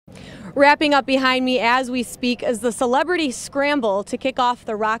Wrapping up behind me as we speak is the celebrity scramble to kick off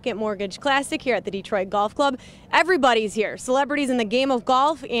the Rocket Mortgage Classic here at the Detroit Golf Club. Everybody's here. Celebrities in the game of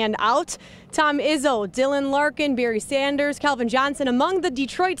golf and out. Tom Izzo, Dylan Larkin, Barry Sanders, Calvin Johnson, among the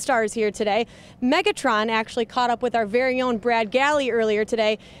Detroit stars here today. Megatron actually caught up with our very own Brad Galli earlier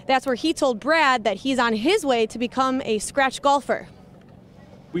today. That's where he told Brad that he's on his way to become a scratch golfer.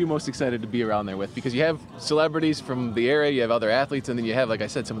 Who are you most excited to be around there with? Because you have celebrities from the area, you have other athletes, and then you have, like I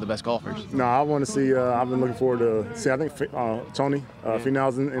said, some of the best golfers. No, I want to see, I've been looking forward to see, I think Tony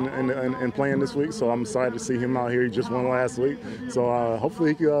Finau's in playing this week, so I'm excited to see him out here. He just won last week. So hopefully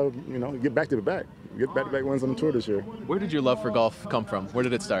he can, get back to the back. Get back-to-back wins on the tour this year. Where did your love for golf come from? Where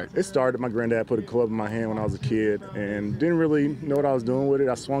did it start? It started, my granddad put a club in my hand when I was a kid and didn't really know what I was doing with it.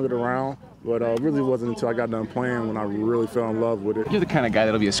 I swung it around, but it really wasn't until I got done playing when I really fell in love with it. You're the kind of guy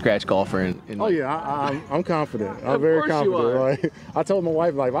that'll be a scratch golfer. Oh yeah, I'm confident. I'm very confident. Like, I told my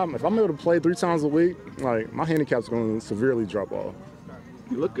wife, like, if I'm able to play 3 times a week, like, my handicap's going to severely drop off.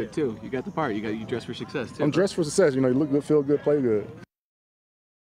 You look good too. You got the part. You dress for success too. I'm dressed for success. You look good, feel good, play good.